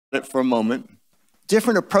it for a moment.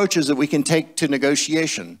 Different approaches that we can take to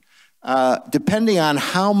negotiation, depending on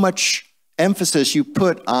how much emphasis you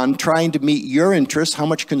put on trying to meet your interests, how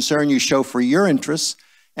much concern you show for your interests,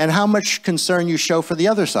 and how much concern you show for the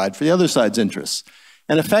other side, for the other side's interests.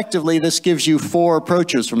 And effectively, this gives you 4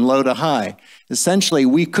 approaches from low to high. Essentially,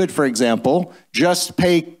 we could, for example, just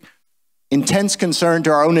pay intense concern to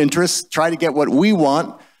our own interests, try to get what we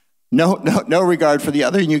want, no regard for the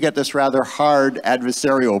other, and you get this rather hard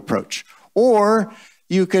adversarial approach. Or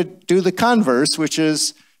you could do the converse, which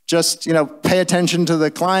is just, pay attention to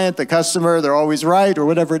the client, the customer, they're always right, or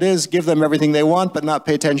whatever it is, give them everything they want, but not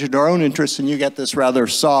pay attention to our own interests, and you get this rather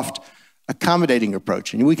soft, accommodating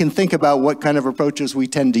approach. And we can think about what kind of approaches we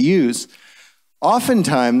tend to use.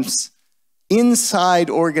 Oftentimes, inside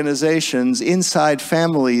organizations, inside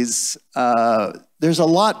families, there's a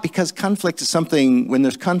lot, because conflict is something, when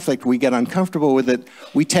there's conflict, we get uncomfortable with it,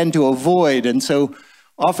 we tend to avoid. And so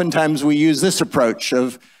oftentimes we use this approach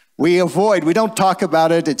of we avoid, we don't talk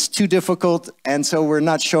about it, it's too difficult, and so we're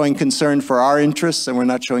not showing concern for our interests and we're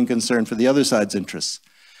not showing concern for the other side's interests.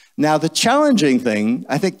 Now, the challenging thing,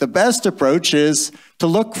 I think the best approach is to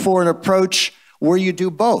look for an approach where you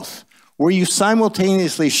do both, where you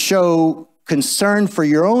simultaneously show concern for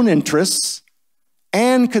your own interests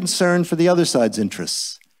and concern for the other side's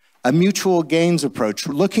interests. A mutual gains approach,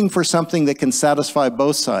 looking for something that can satisfy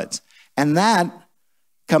both sides. And that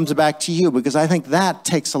comes back to you, because I think that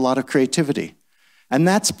takes a lot of creativity. And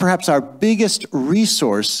that's perhaps our biggest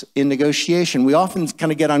resource in negotiation. We often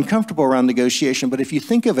kind of get uncomfortable around negotiation, but if you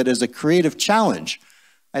think of it as a creative challenge,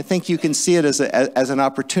 I think you can see it as an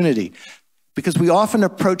opportunity. Because we often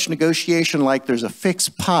approach negotiation like there's a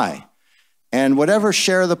fixed pie. And whatever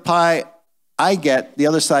share of the pie I get, the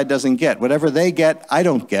other side doesn't get. Whatever they get, I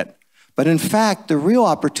don't get. But in fact, the real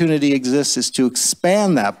opportunity exists is to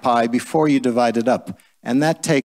expand that pie before you divide it up. And that takes